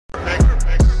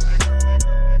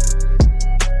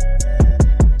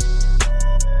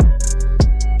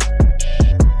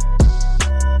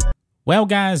Well,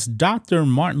 guys, Dr.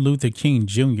 Martin Luther King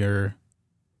Jr.,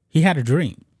 he had a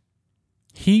dream.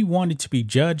 He wanted to be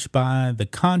judged by the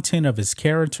content of his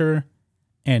character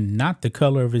and not the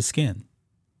color of his skin.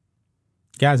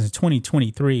 Guys, in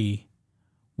 2023,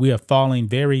 we are falling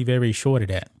very, very short of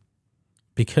that.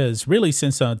 Because really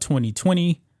since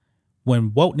 2020,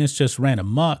 when wokeness just ran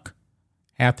amok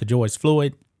after George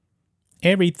Floyd,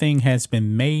 everything has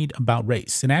been made about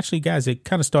race. And actually, guys, it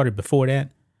kind of started before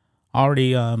that.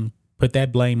 Already put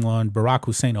that blame on Barack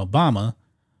Hussein Obama,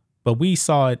 but we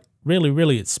saw it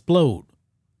really explode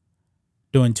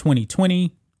during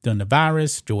 2020, during the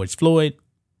virus, George Floyd.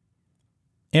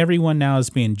 Everyone now is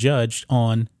being judged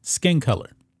on skin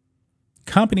color.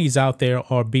 Companies out there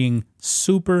are being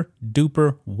super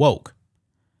duper woke.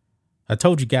 I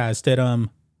told you guys that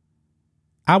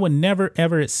I would never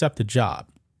ever accept a job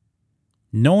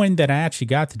knowing that I actually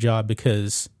got the job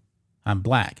because I'm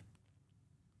black.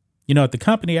 You know, if the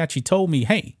company actually told me,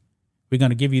 hey, we're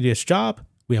going to give you this job,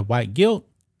 we have white guilt,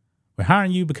 we're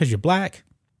hiring you because you're black,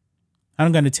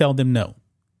 I'm going to tell them no.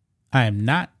 I am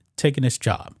not taking this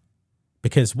job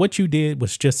because what you did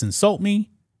was just insult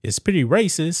me. It's pretty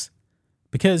racist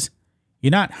because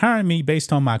you're not hiring me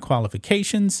based on my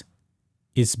qualifications.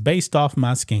 It's based off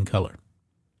my skin color.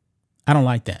 I don't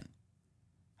like that.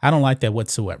 I don't like that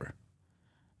whatsoever.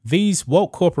 These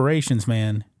woke corporations,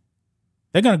 man,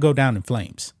 they're going to go down in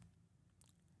flames.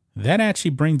 That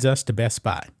actually brings us to Best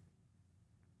Buy.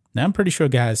 Now, I'm pretty sure,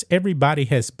 guys, everybody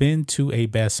has been to a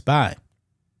Best Buy.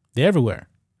 They're everywhere.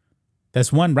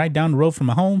 There's one right down the road from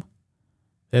my home.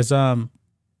 There's a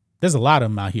lot of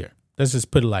them out here. Let's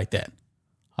just put it like that.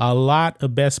 A lot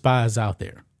of Best Buys out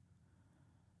there.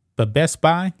 But Best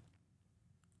Buy,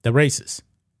 they're racist.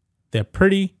 They're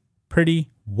pretty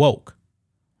woke.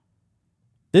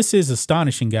 This is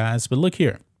astonishing, guys. But look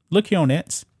here. Look here on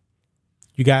X.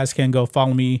 You guys can go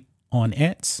follow me on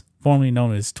X, formerly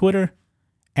known as Twitter,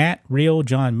 at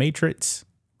RealJohnMatrix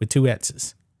with 2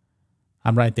 X's.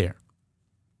 I'm right there.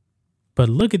 But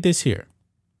look at this here.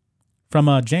 From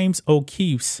James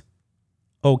O'Keefe's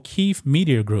O'Keefe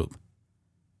Media Group.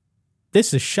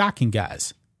 This is shocking,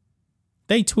 guys.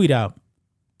 They tweet out,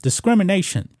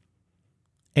 discrimination.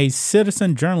 A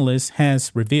citizen journalist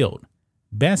has revealed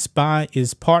Best Buy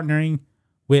is partnering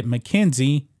with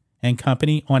McKinsey and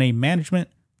Company on a management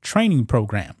training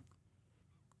program.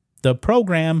 The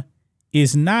program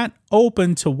is not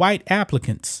open to white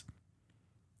applicants.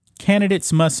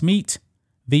 Candidates must meet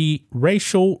the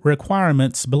racial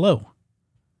requirements below.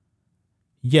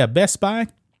 Yeah, Best Buy,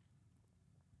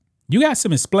 you got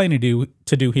some explaining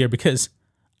to do here because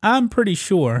I'm pretty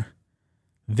sure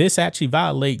this actually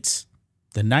violates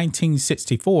the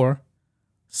 1964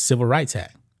 Civil Rights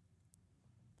Act.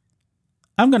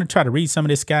 I'm going to try to read some of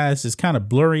this, guys. It's kind of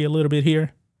blurry a little bit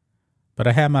here, but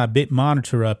I have my bit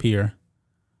monitor up here.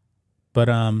 But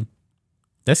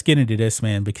let's get into this,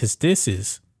 man, because this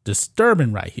is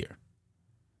disturbing right here.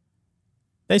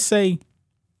 They say,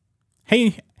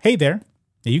 hey there.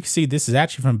 Now you can see this is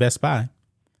actually from Best Buy.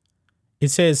 It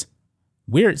says,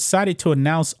 we're excited to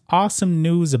announce awesome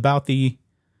news about the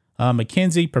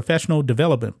McKinsey Professional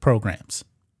Development Programs.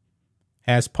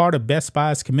 As part of Best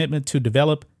Buy's commitment to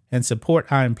develop and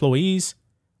support our employees,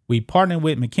 we partner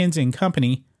with McKinsey and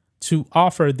Company to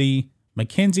offer the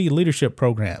McKinsey Leadership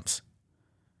Programs.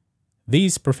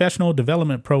 These professional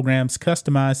development programs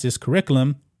customize this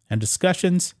curriculum and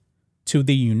discussions to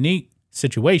the unique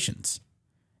situations,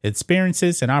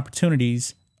 experiences, and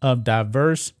opportunities of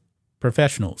diverse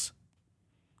professionals.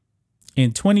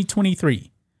 In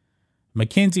 2023,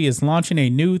 McKinsey is launching a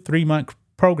new 3-month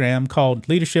program called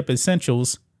Leadership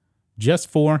Essentials just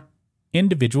for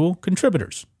individual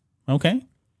contributors. Okay.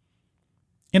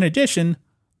 In addition,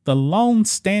 the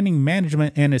long-standing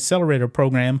management and accelerator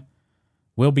program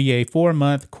will be a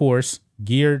 4-month course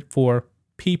geared for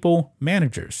people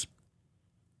managers.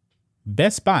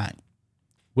 Best Buy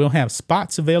will have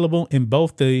spots available in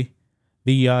both the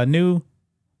new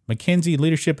McKinsey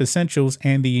Leadership Essentials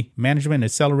and the Management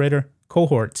Accelerator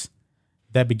cohorts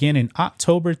that begin in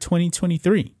October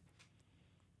 2023.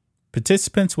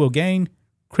 Participants will gain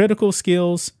critical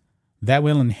skills that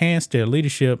will enhance their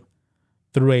leadership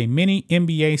through a mini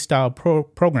MBA-style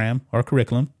program or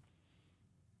curriculum.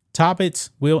 Topics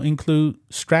will include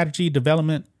strategy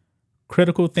development,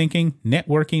 critical thinking,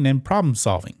 networking, and problem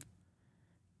solving.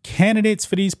 Candidates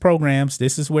for these programs,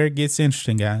 this is where it gets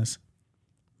interesting, guys,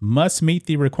 must meet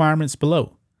the requirements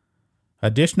below.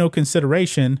 Additional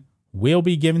consideration will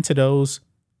be given to those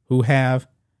who have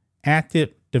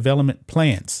active development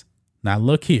plans. Now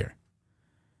look here.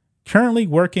 Currently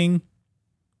working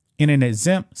in an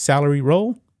exempt salary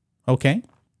role. Okay.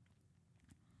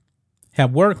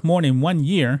 have worked more than 1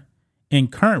 year in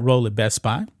current role at Best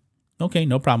Buy. Okay,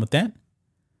 no problem with that.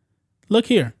 Look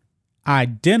here.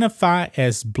 Identify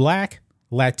as Black,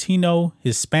 Latino,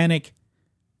 Hispanic,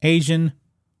 Asian,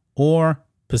 or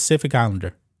Pacific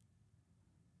Islander.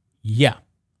 Yeah.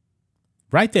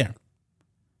 Right there.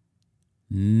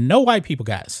 No white people,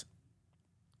 guys.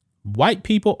 White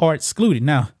people are excluded.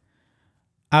 Now,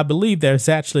 I believe there's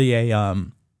actually a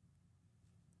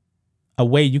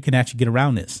way you can actually get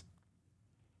around this.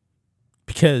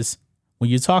 Because when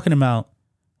you're talking about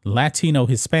Latino,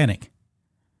 Hispanic,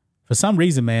 for some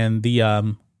reason, man,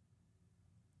 the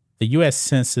U.S.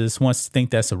 Census wants to think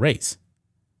that's a race.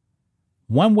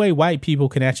 One way white people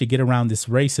can actually get around this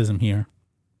racism here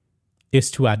is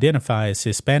to identify as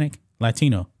Hispanic,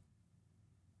 Latino.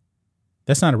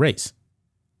 That's not a race.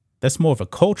 That's more of a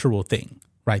cultural thing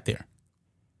right there.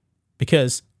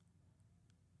 Because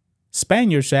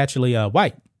Spaniards are actually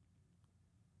white.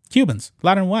 Cubans, a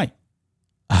lot of them white.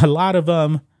 A lot of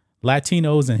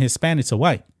Latinos and Hispanics are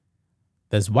white.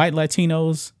 There's white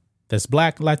Latinos. There's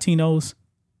Black Latinos.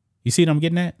 You see what I'm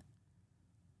getting at?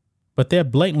 But they're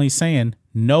blatantly saying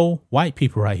no white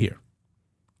people right here.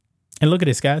 And look at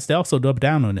this, guys. They also double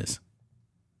down on this.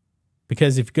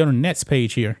 Because if you go to the next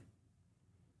page here,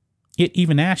 it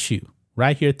even asks you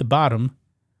right here at the bottom,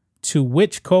 to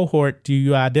which cohort do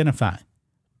you identify?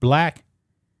 Black,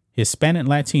 Hispanic,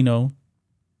 Latino,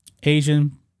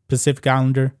 Asian, Pacific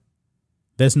Islander.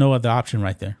 There's no other option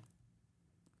right there.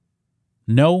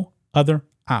 No other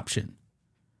option.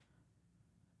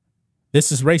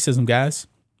 This is racism, guys.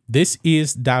 This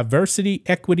is diversity,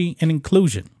 equity, and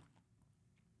inclusion.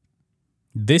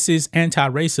 This is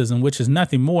anti-racism, which is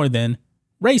nothing more than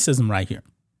racism right here.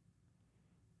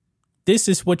 This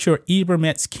is what your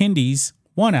Ibrahim's Kendis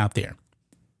want out there.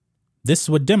 This is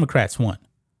what Democrats want.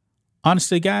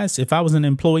 Honestly, guys, if I was an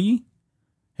employee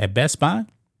at Best Buy,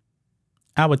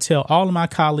 I would tell all of my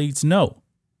colleagues, no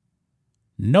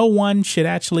one should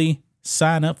actually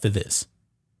sign up for this.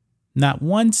 Not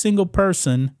one single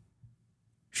person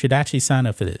should actually sign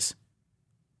up for this,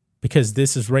 because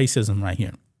this is racism right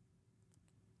here.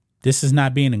 This is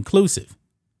not being inclusive.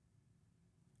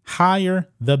 Hire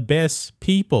the best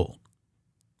people.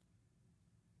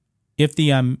 If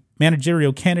the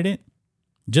managerial candidate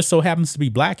just so happens to be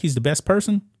Black, he's the best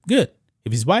person, good.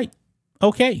 If he's white,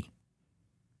 okay.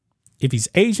 If he's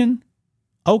Asian,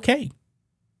 okay.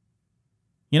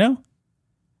 You know?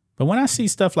 But when I see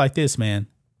stuff like this, man,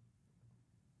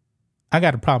 I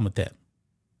got a problem with that.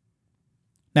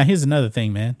 Now, here's another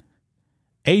thing, man.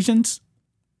 Asians,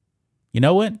 you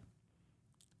know what?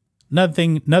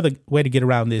 Another way to get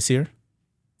around this here.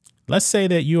 Let's say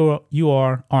that you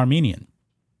are Armenian.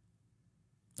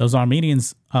 Those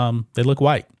Armenians, they look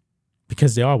white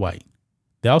because they are white.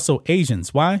 They're also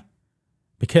Asians. Why?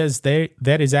 Because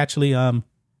that is actually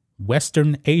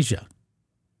Western Asia.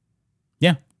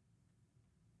 Yeah.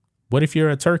 What if you're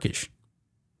a Turkish?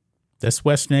 That's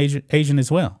Western Asian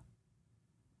as well.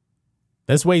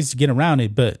 There's ways to get around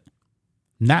it, but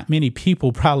not many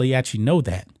people probably actually know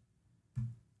that.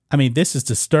 I mean, this is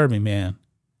disturbing, man.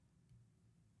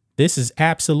 This is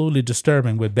absolutely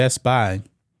disturbing what Best Buy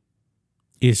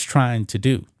is trying to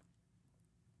do.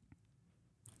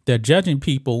 They're judging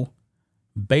people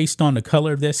based on the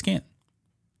color of their skin.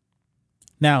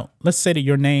 Now, let's say that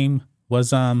your name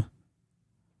was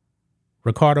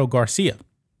Ricardo Garcia.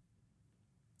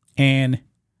 And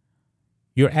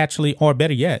you're actually, or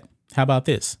better yet, how about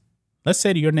this? Let's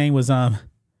say that your name was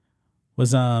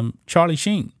Charlie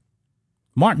Sheen.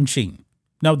 Martin Sheen.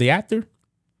 No, the actor?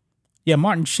 Yeah,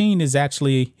 Martin Sheen is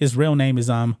actually, his real name is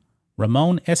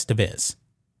Ramon Estevez.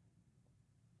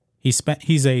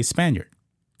 He's a Spaniard.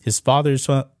 His father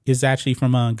is actually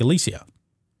from Galicia,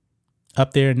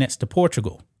 up there next to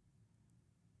Portugal.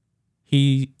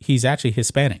 He's actually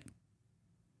Hispanic.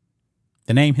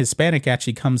 The name Hispanic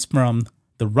actually comes from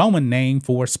the Roman name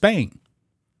for Spain.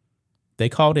 They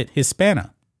called it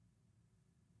Hispana.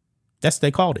 That's what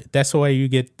they called it. That's where you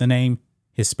get the name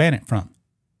Hispanic from.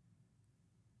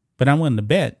 But I'm willing to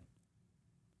bet,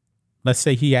 let's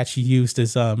say he actually used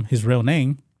his real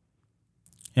name.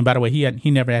 And by the way,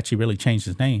 he never actually really changed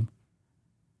his name.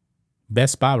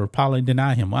 Best Buy would probably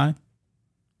deny him. Why?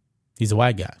 He's a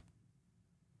white guy.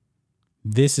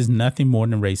 This is nothing more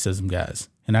than racism, guys.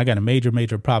 And I got a major,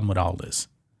 major problem with all this.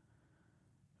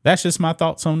 That's just my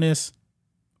thoughts on this.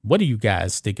 What do you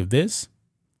guys think of this?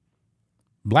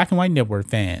 Black and White Network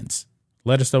fans,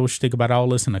 let us know what you think about all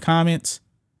this in the comments.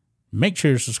 Make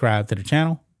sure to subscribe to the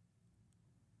channel.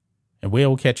 And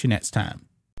we'll catch you next time.